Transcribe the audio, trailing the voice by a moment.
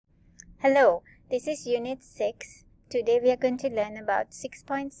Hello, this is Unit 6. Today we are going to learn about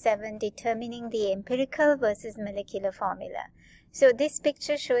 6.7 determining the empirical versus molecular formula. So this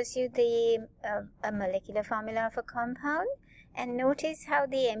picture shows you the a molecular formula of a compound, and notice how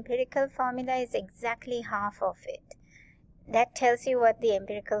the empirical formula is exactly half of it. That tells you what the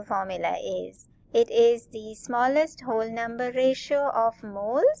empirical formula is. It is the smallest whole number ratio of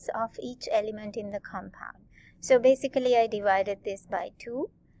moles of each element in the compound. So basically I divided this by 2.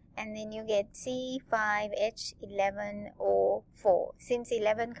 And then you get C5H11O4. Since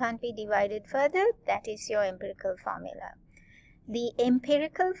 11 can't be divided further, that is your empirical formula. The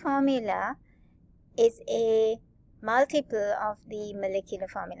empirical formula is a multiple of the molecular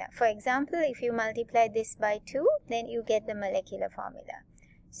formula. For example, if you multiply this by 2, then you get the molecular formula.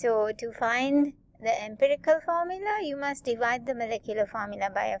 So to find the empirical formula, you must divide the molecular formula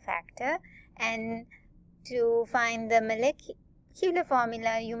by a factor, and to find the molecular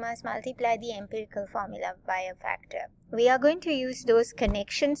formula, you must multiply the empirical formula by a factor. We are going to use those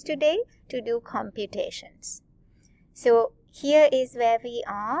connections today to do computations. So here is where we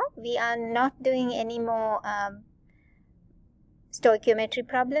are. We are not doing any more stoichiometry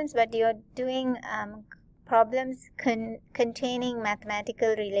problems, but you are doing problems containing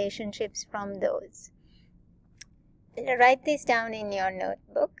mathematical relationships from those. Write this down in your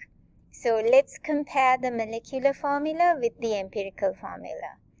notebook. So let's compare the molecular formula with the empirical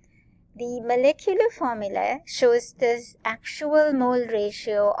formula. The molecular formula shows the actual mole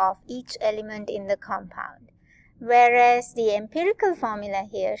ratio of each element in the compound, whereas the empirical formula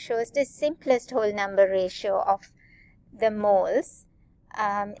here shows the simplest whole number ratio of the moles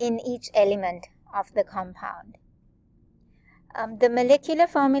in each element of the compound. The molecular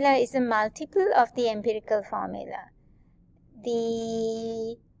formula is a multiple of the empirical formula.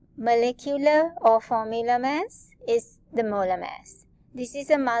 The molecular or formula mass is the molar mass. This is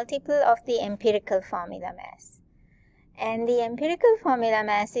a multiple of the empirical formula mass. And the empirical formula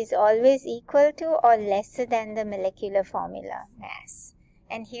mass is always equal to or lesser than the molecular formula mass.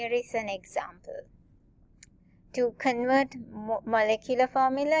 And here is an example. To convert molecular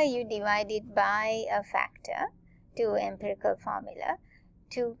formula, you divide it by a factor to empirical formula.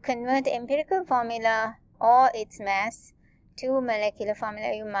 To convert empirical formula or its mass to molecular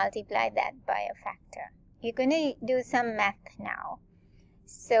formula, you multiply that by a factor. You're going to do some math now.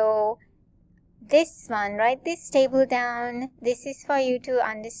 So this one, write this table down. This is for you to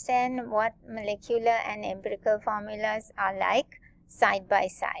understand what molecular and empirical formulas are like side by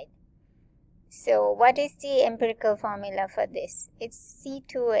side. So what is the empirical formula for this? It's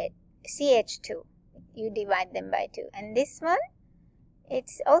CH2. You divide them by 2. And this one,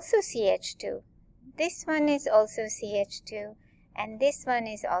 it's also CH2. This one is also CH2, and this one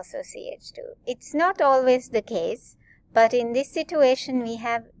is also CH2. It's not always the case, but in this situation we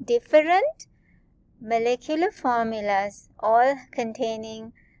have different molecular formulas all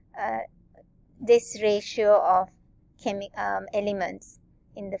containing this ratio of elements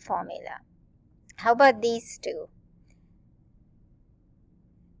in the formula. How about these two?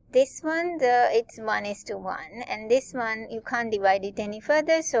 This one, it's 1:1, and this one, you can't divide it any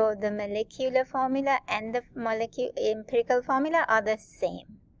further, so the molecular formula and the empirical formula are the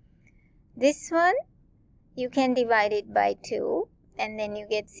same. This one, you can divide it by 2, and then you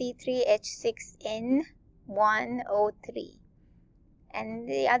get C3H6N1O3. And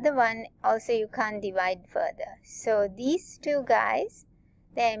the other one, also you can't divide further. So these two guys,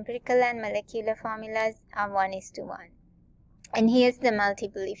 the empirical and molecular formulas are 1:1. And here's the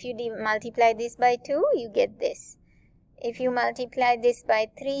multiple. If you multiply this by 2, you get this. If you multiply this by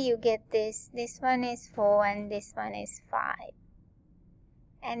 3, you get this. This one is 4 and this one is 5.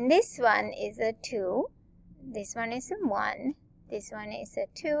 And this one is a 2. This one is a 1. This one is a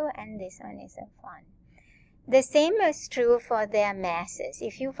 2 and this one is a 1. The same is true for their masses.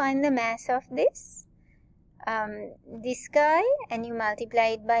 If you find the mass of this guy, and you multiply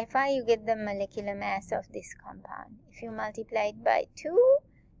it by 5, you get the molecular mass of this compound. If you multiply it by 2,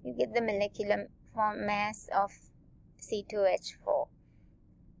 you get the molecular mass of C2H4.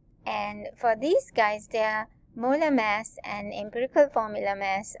 And for these guys, their molar mass and empirical formula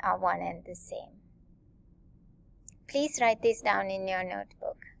mass are one and the same. Please write this down in your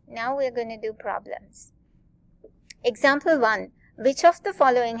notebook. Now we're going to do problems. Example 1. Which of the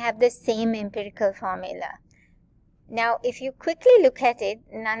following have the same empirical formula? Now, if you quickly look at it,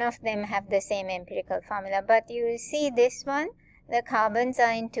 none of them have the same empirical formula, but you will see this one, the carbons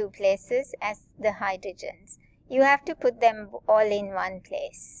are in 2 places as the hydrogens. You have to put them all in one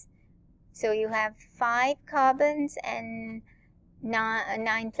place. So you have 5 carbons and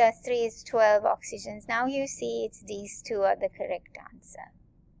 9 plus 3 is 12 oxygens. Now you see it's these two are the correct answer.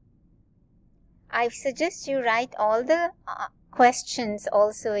 I suggest you write all the questions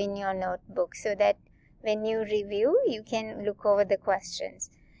also in your notebook so that when you review, you can look over the questions.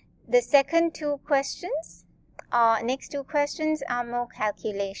 The second two questions, next two questions are more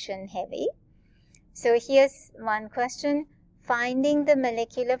calculation heavy. So here's one question: finding the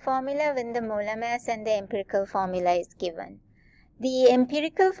molecular formula when the molar mass and the empirical formula is given. The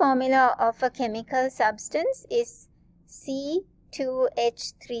empirical formula of a chemical substance is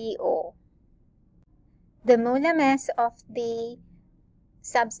C2H3O. The molar mass of the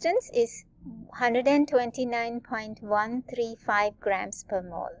substance is 129.135 grams per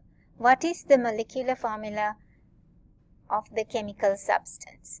mole. What is the molecular formula of the chemical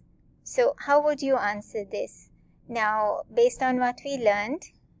substance? So how would you answer this? Now, based on what we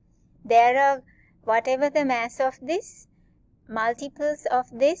learned, there are whatever the mass of this, multiples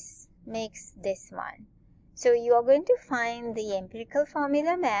of this makes this one. So you are going to find the empirical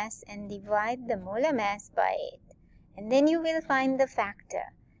formula mass and divide the molar mass by it. And then you will find the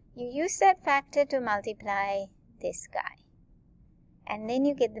factor. You use that factor to multiply this guy. And then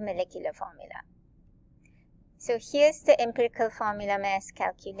you get the molecular formula. So here's the empirical formula mass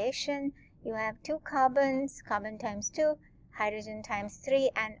calculation. You have 2 carbons, carbon times 2, hydrogen times 3,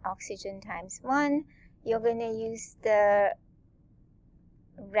 and oxygen times 1. You're going to use the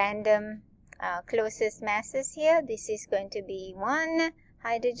random closest masses here. This is going to be 1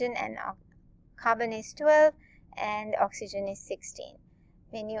 hydrogen, and carbon is 12, and oxygen is 16.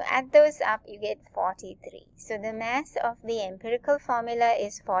 When you add those up, you get 43. So the mass of the empirical formula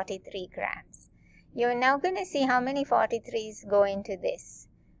is 43 grams. You're now going to see how many 43s go into this.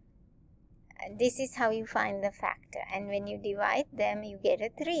 This is how you find the factor. And when you divide them, you get a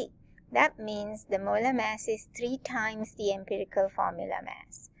 3. That means the molar mass is 3 times the empirical formula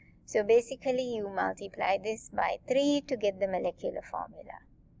mass. So basically, you multiply this by 3 to get the molecular formula.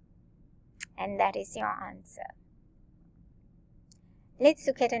 And that is your answer. Let's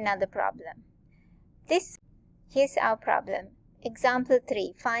look at another problem. Here's our problem. Example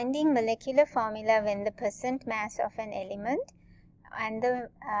 3. Finding molecular formula when the percent mass of an element and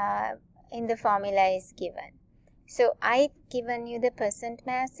in the formula is given. So I've given you the percent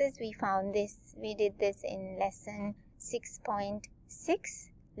masses. We did this in lesson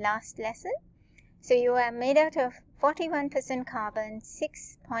 6.6, last lesson. So you are made out of 41% carbon,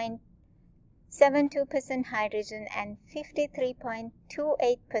 6.72% hydrogen, and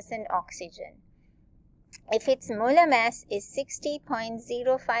 53.28% oxygen. If its molar mass is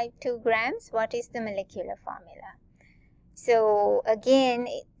 60.052 grams, what is the molecular formula? So again,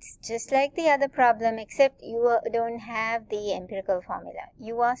 it's just like the other problem, except you don't have the empirical formula.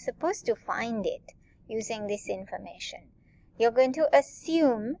 You are supposed to find it using this information. You're going to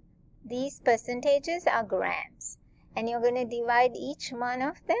assume these percentages are grams, and you're going to divide each one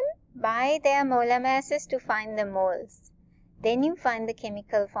of them by their molar masses to find the moles. Then you find the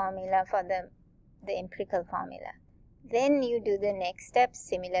chemical formula for the empirical formula. Then you do the next step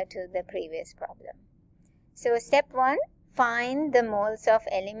similar to the previous problem. So step 1, find the moles of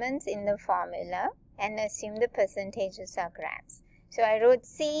elements in the formula and assume the percentages are grams. So I wrote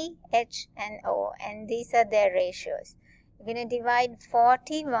C, H, and O, and these are their ratios. You're going to divide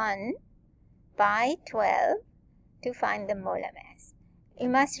 41 by 12 to find the molar mass. You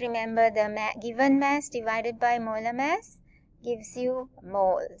must remember the given mass divided by molar mass gives you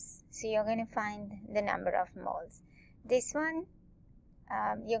moles. So you're going to find the number of moles. This one,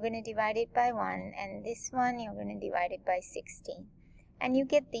 you're going to divide it by 1, and this one you're going to divide it by 16. And you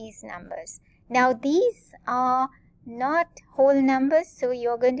get these numbers. Now these are not whole numbers, so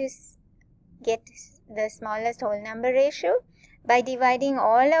you're going to get the smallest whole number ratio by dividing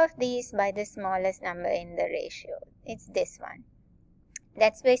all of these by the smallest number in the ratio. It's this one.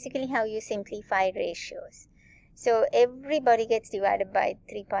 That's basically how you simplify ratios. So everybody gets divided by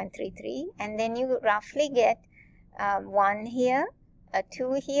 3.33, and then you roughly get 1 here, a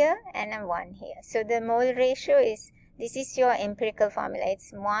 2 here, and a 1 here. So the mole ratio is, this is your empirical formula.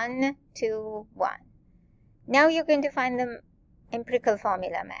 It's 1 to 1. Now you're going to find the empirical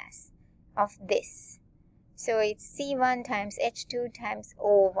formula mass of this. So it's C1 times H2 times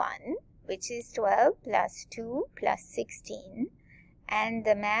O1, which is 12 plus 2 plus 16. And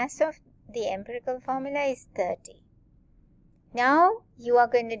the mass of the empirical formula is 30. Now you are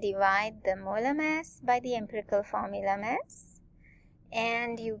going to divide the molar mass by the empirical formula mass,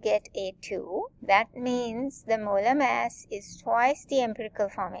 and you get a 2. That means the molar mass is twice the empirical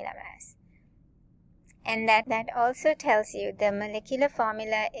formula mass. And that also tells you the molecular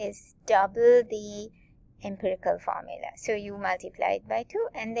formula is double the empirical formula. So you multiply it by 2,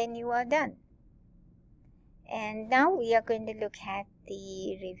 and then you are done. And now we are going to look at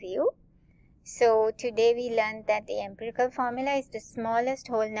the review. So today we learned that the empirical formula is the smallest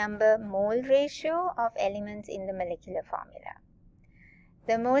whole number mole ratio of elements in the molecular formula.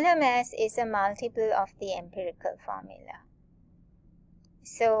 The molar mass is a multiple of the empirical formula.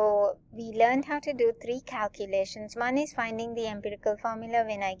 So we learned how to do 3 calculations. One is finding the empirical formula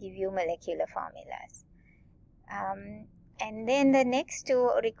when I give you molecular formulas. And then the next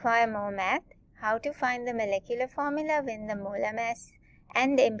 2 require more math. How to find the molecular formula when the molar mass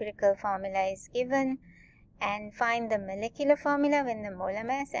and the empirical formula is given, and find the molecular formula when the molar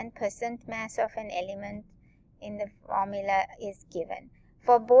mass and percent mass of an element in the formula is given.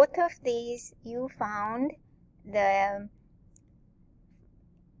 For both of these, you found the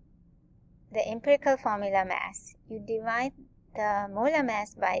empirical formula mass. You divide the molar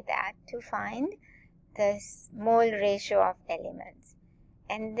mass by that to find the mole ratio of elements,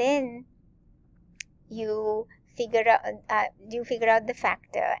 and then you figure out the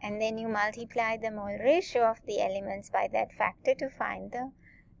factor, and then you multiply the mole ratio of the elements by that factor to find the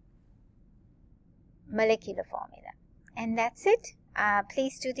molecular formula. And that's it.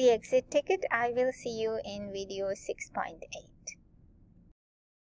 Please do the exit ticket. I will see you in video 6.8.